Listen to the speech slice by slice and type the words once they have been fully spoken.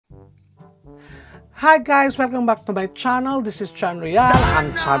Hi guys, welcome back to my channel. This is Chan Real.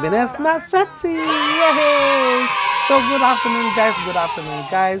 I'm Chavines, not sexy. Yay! So good afternoon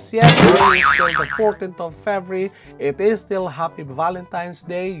guys. Yes, today is still the 14th of February. It is still Happy Valentine's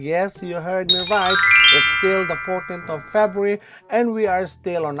Day. Yes, you heard me right. It's still the 14th of February and we are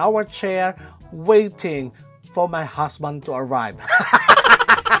still on our chair waiting for my husband to arrive.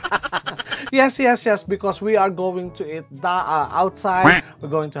 Yes, because we are going to eat outside. We're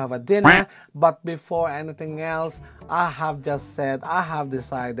going to have a dinner. But before anything else, I have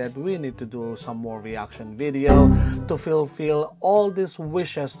decided we need to do some more reaction video to fulfill all these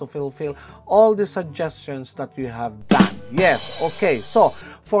wishes, to fulfill all the suggestions that you have done. Yes, okay. So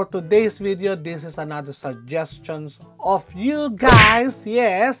for today's video, this is another suggestions of you guys.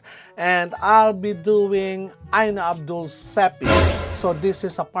 Yes, and I'll be doing Aina Abdul's Sepi. So this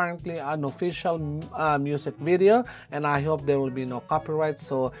is apparently an official music video, and I hope there will be no copyright.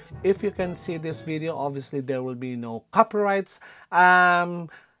 So if you can see this video, obviously there will be no copyrights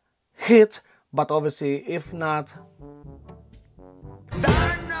hit, but obviously if not,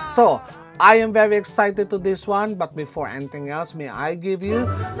 so I am very excited to this one. But before anything else, may I give you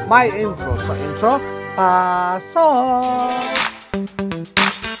my intro. So intro, pasok.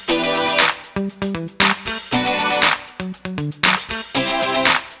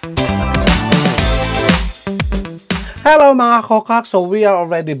 Hello mga kokak, so we are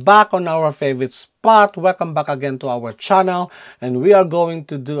already back on our favorite spot. Welcome back again to our channel, and we are going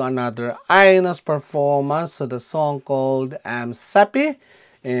to do another Aina's performance. So the song called Sepi.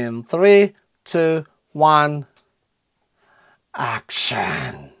 In 3, 2, 1,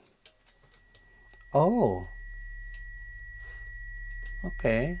 action. Oh,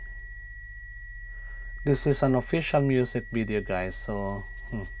 okay. This is an official music video, guys. So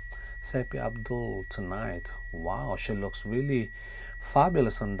Sepi Abdul tonight. Wow, she looks really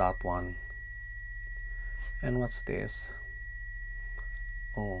fabulous on that one. And what's this?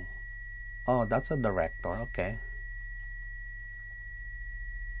 Oh, that's a director. Okay.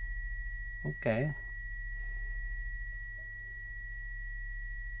 Okay.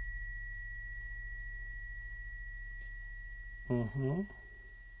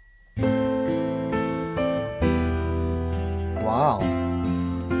 Wow.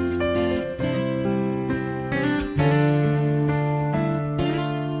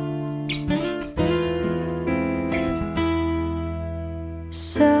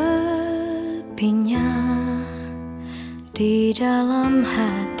 Sepinya di dalam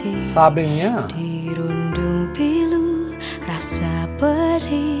hati, Sabinya, dirundung pilu rasa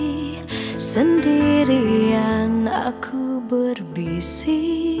perih, sendirian aku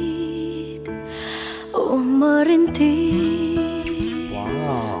berbisik, oh merintih.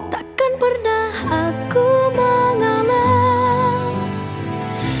 wow. Takkan pernah aku mengalah,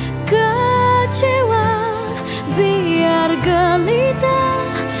 kecewa biar gelita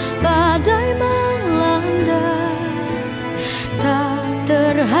badai melanda, tak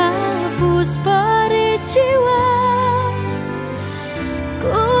terhapus perih jiwa.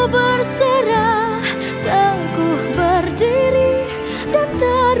 Ku berserah, teguh berdiri dan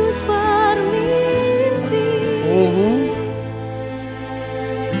terus bermimpi.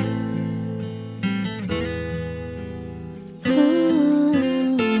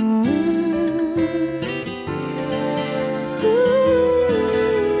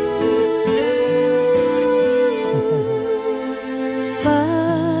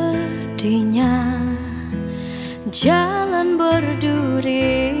 Pedihnya jalan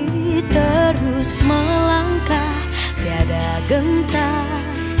berduri, terus melangkah tiada gentar,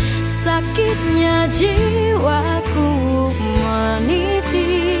 sakitnya jiwaku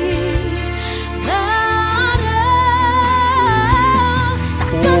meniti lara.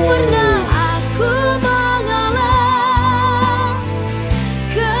 Takkan pernah aku mengalah,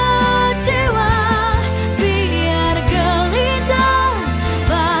 kecewa biar gelita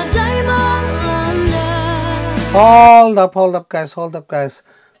badai melanda. Hold up guys.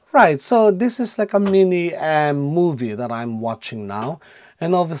 Right, so this is like a mini movie that I'm watching now,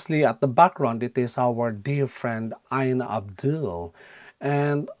 and obviously at the background it is our dear friend Aina Abdul,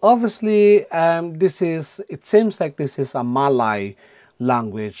 and obviously it seems like this is a Malay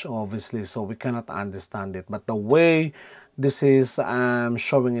language, obviously, so we cannot understand it, but the way this is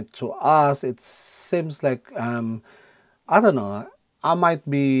showing it to us, it seems like I don't know, I might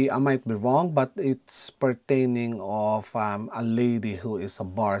be wrong, but it's pertaining of a lady who is a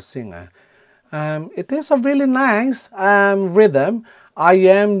bar singer. It is a really nice rhythm. I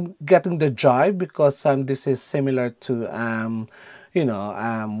am getting the jive because this is similar to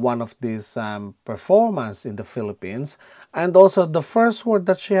one of these performance in the Philippines. And also the first word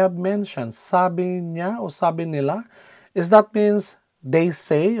that she have mentioned, sabi niya or sabi nila, is that means they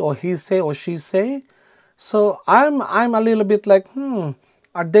say or he say or she say. So I'm a little bit like,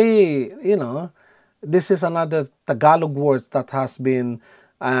 are they, this is another Tagalog words that has been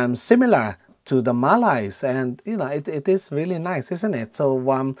similar to the Malays, and it is really nice, isn't it? So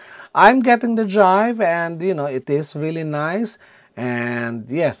I'm getting the jive, and it is really nice. And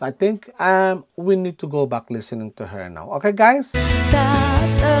yes, I think we need to go back listening to her now. Okay, guys? Tak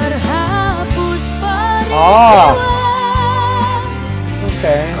terhapus Oh, peristiwa.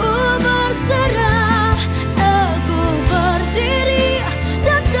 okay. Ku berserah, teguh berdiri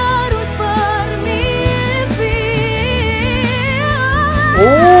dan terus bermimpi.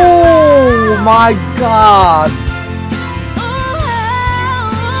 Oh my God!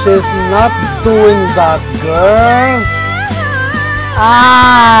 She's not doing that, girl.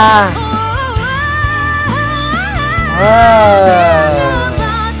 Ah!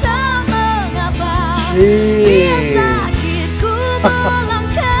 Gee.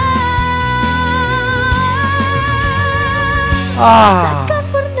 Ah! Takkan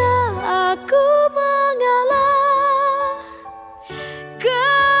pernah aku mengalah,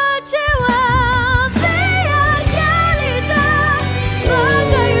 kecewa tiar realita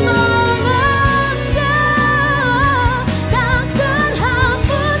bagai melanda, tak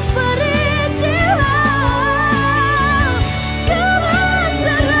terhapus perih jiwa, ku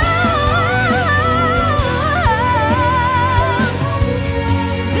berserah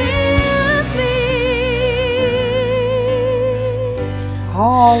mimpi.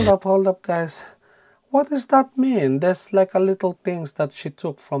 Hold up, guys. What does that mean? There's like a little things that she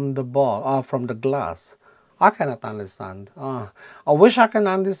took from the ball, from the glass. I cannot understand. I wish I can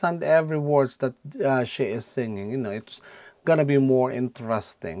understand every words that she is singing. It's gonna be more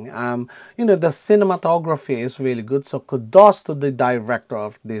interesting. The cinematography is really good. So kudos to the director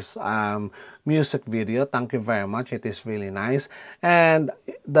of this music video. Thank you very much. It is really nice. And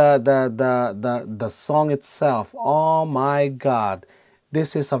the song itself. Oh my God.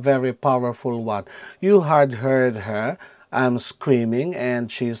 This is a very powerful one. You had heard her screaming,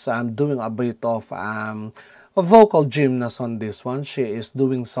 and she's doing a bit of a vocal gymnast on this one. She is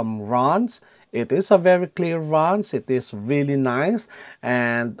doing some runs. It is a very clear runs. It is really nice.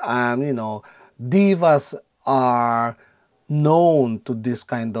 And, divas are known to this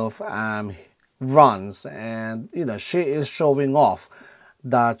kind of runs. And, she is showing off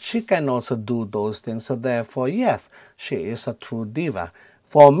that she can also do those things. So therefore, yes, she is a true diva.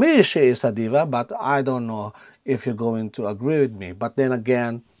 For me, she is a diva, but I don't know if you're going to agree with me. But then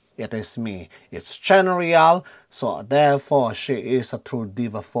again, it is me. It's general, so therefore, she is a true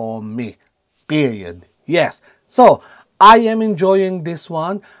diva for me. Period. Yes. So, I am enjoying this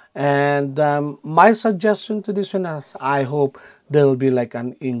one. And my suggestion to this one is, I hope there will be like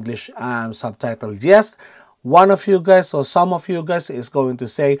an English subtitle. Yes, one of you guys or some of you guys is going to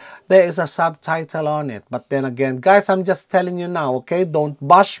say there is a subtitle on it. But then again, guys, I'm just telling you now, okay? Don't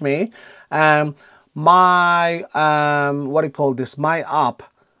bash me. My, what do you call this? My app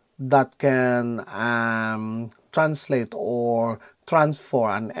that can translate or transfer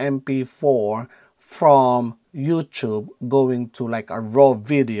an MP4 from YouTube going to like a raw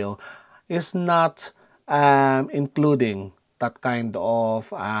video is not including that kind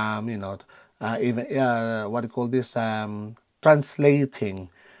of, even what do you call this, translating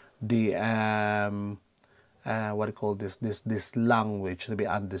the what do you call this language to be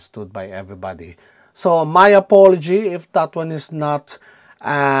understood by everybody. So my apology if that one is not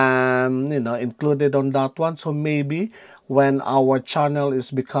included on that one. So maybe when our channel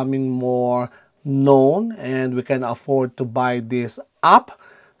is becoming more known and we can afford to buy this app,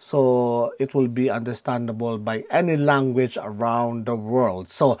 so it will be understandable by any language around the world.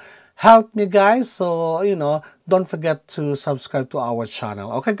 So help me, guys. So don't forget to subscribe to our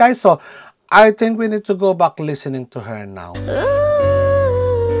channel. Okay, guys, so I think we need to go back listening to her now.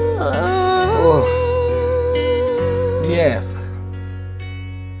 Oh. Yes.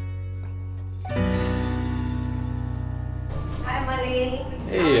 Hi, Mali.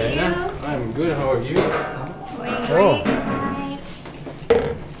 Hey, Aina. I'm good. How are you? Going Oh. great tonight.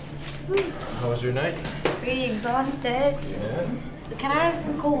 How was your night? Pretty exhausted. Yeah. Can I have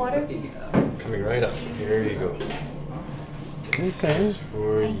some cold water, please? Coming right up. Here you go. This Okay. is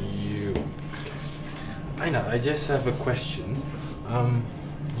for you. Aina, I just have a question.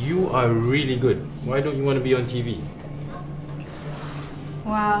 You are really good. Why don't you want to be on TV?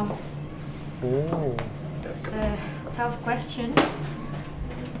 Wow, Oh. it's a tough question.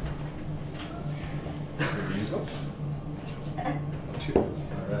 Here you go.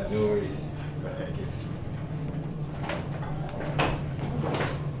 Alright, no worries. Right, okay.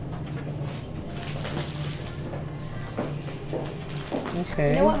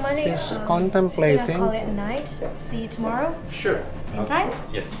 Okay. You know what, Money? She's I think I'll contemplating. call it a night. See you tomorrow. Sure. Same time?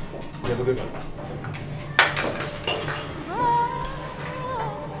 Yes. You have a good one.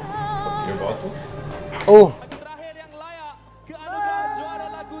 Your bottle? Oh, Terakhir yang layak ke anugerah juara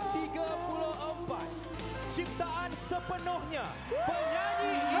lagu 34. Ciptaan sepenuhnya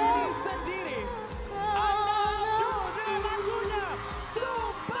penyanyi ini sendiri Aina Abdul dengan lagunya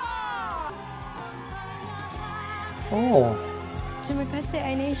Super. oh. Terima kasih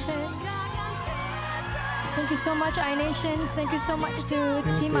iNation. Thank you so much iNations. Thank you so much to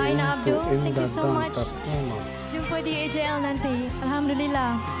Team Aina Abdul. Thank you so much. Jumpa di AJL nanti.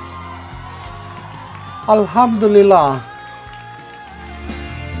 Alhamdulillah. Alhamdulillah.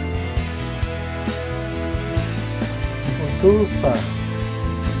 Producer.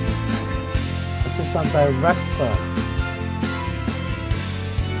 Assistant director.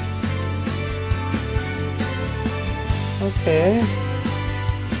 Okay.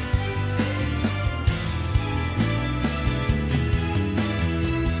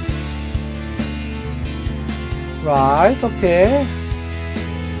 Right, okay.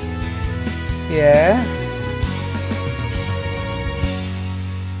 Yeah.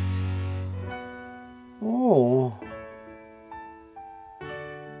 Oh.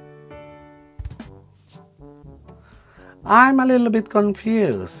 I'm a little bit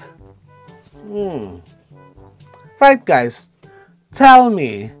confused. Right, guys, tell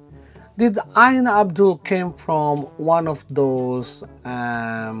me, did Aina Abdul came from one of those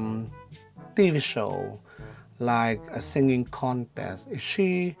TV show, like a singing contest? Is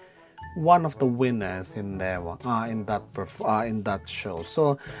she one of the winners in there in that show?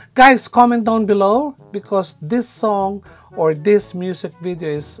 So, guys, comment down below, because this song or this music video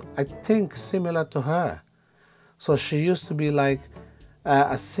is, I think, similar to her. So she used to be like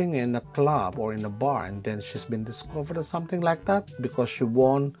a singer in a club or in a bar, and then she's been discovered or something like that because she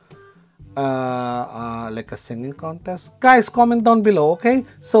won like a singing contest. Guys, comment down below, okay?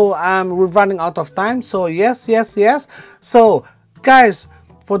 So we're running out of time, so yes. So guys,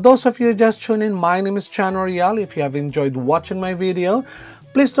 for those of you just tuning in, my name is Chano Rial. If you have enjoyed watching my video,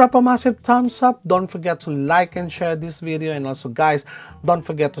 please drop a massive thumbs up. Don't forget to like and share this video, and also, guys, don't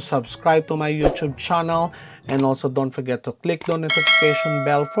forget to subscribe to my YouTube channel, and also don't forget to click the notification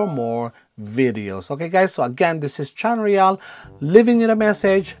bell for more videos. Okay, guys, so again, this is Chano Rial, leaving you the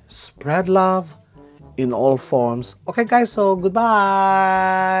message: spread love in all forms. Okay, guys, so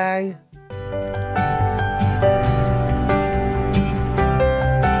goodbye.